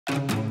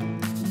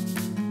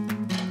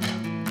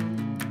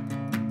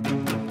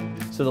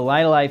So the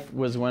Light of Life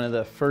was one of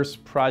the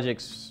first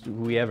projects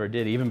we ever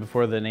did, even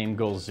before the name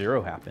Goal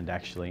Zero happened,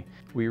 actually.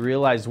 We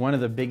realized one of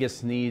the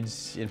biggest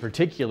needs, in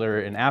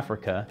particular in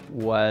Africa,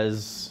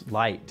 was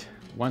light.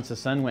 Once the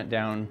sun went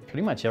down,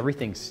 pretty much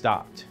everything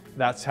stopped.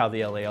 That's how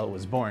the LAL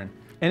was born.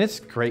 And it's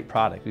a great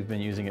product. We've been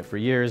using it for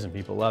years and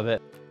people love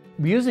it.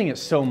 Using it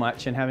so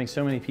much and having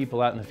so many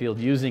people out in the field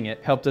using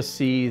it helped us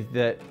see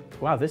that,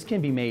 wow, this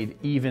can be made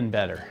even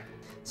better.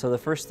 So the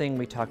first thing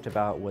we talked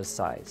about was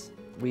size.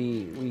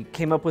 We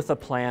came up with a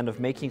plan of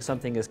making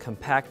something as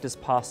compact as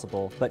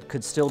possible, but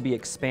could still be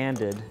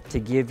expanded to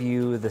give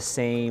you the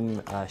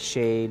same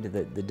shade,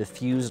 the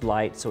diffused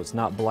light, so it's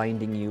not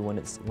blinding you when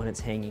it's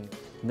hanging.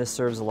 And this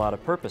serves a lot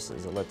of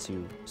purposes. It lets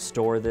you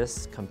store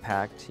this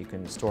compact. You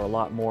can store a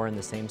lot more in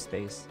the same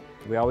space.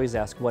 We always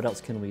ask, what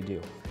else can we do?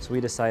 So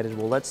we decided,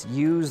 well, let's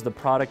use the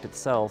product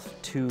itself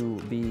to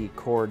be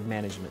cord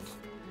management.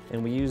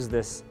 And we use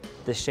this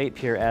shape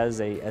here as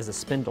a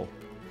spindle.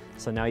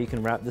 So now you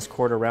can wrap this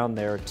cord around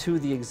there to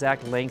the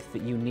exact length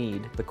that you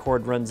need. The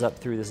cord runs up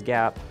through this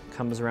gap,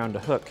 comes around a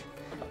hook,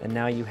 and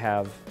now you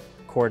have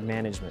cord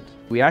management.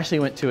 We actually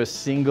went to a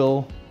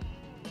single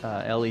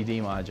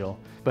LED module,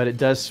 but it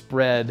does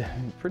spread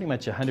pretty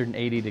much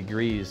 180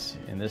 degrees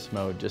in this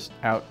mode, just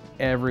out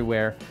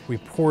everywhere. We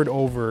poured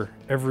over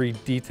every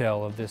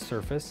detail of this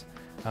surface.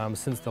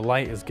 Since the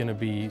light is going to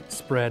be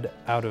spread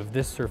out of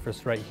this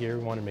surface right here,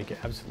 we want to make it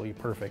absolutely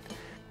perfect.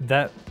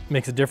 That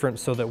makes a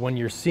difference so that when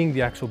you're seeing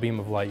the actual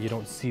beam of light, you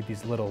don't see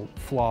these little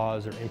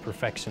flaws or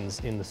imperfections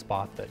in the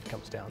spot that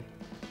comes down.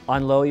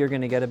 On low, you're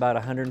going to get about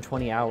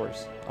 120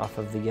 hours off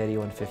of the Yeti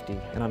 150,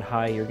 and on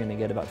high, you're going to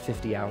get about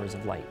 50 hours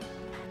of light.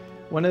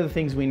 One of the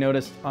things we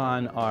noticed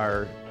on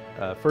our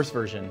first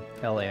version,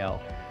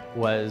 LAL,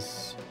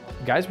 was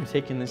guys were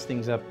taking these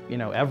things up,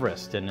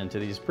 Everest and into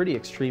these pretty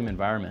extreme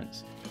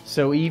environments.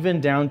 So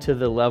even down to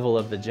the level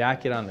of the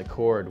jacket on the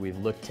cord, we've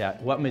looked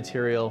at what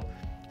material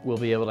will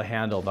be able to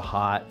handle the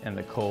hot and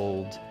the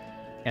cold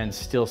and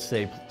still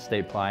stay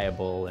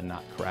pliable and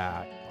not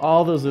crack.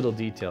 All those little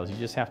details, you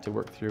just have to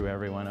work through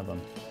every one of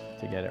them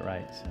to get it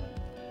right. So.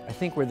 I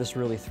think where this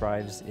really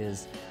thrives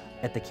is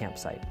at the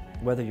campsite.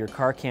 Whether you're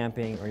car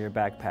camping or you're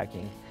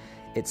backpacking,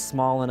 it's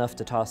small enough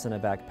to toss in a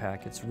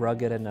backpack, it's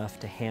rugged enough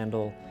to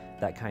handle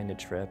that kind of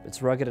trip,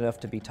 it's rugged enough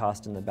to be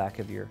tossed in the back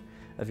of your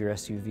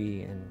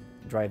SUV and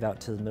drive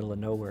out to the middle of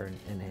nowhere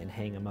and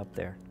hang them up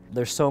there.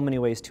 There's so many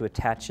ways to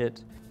attach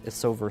it. It's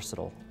so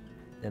versatile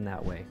in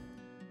that way.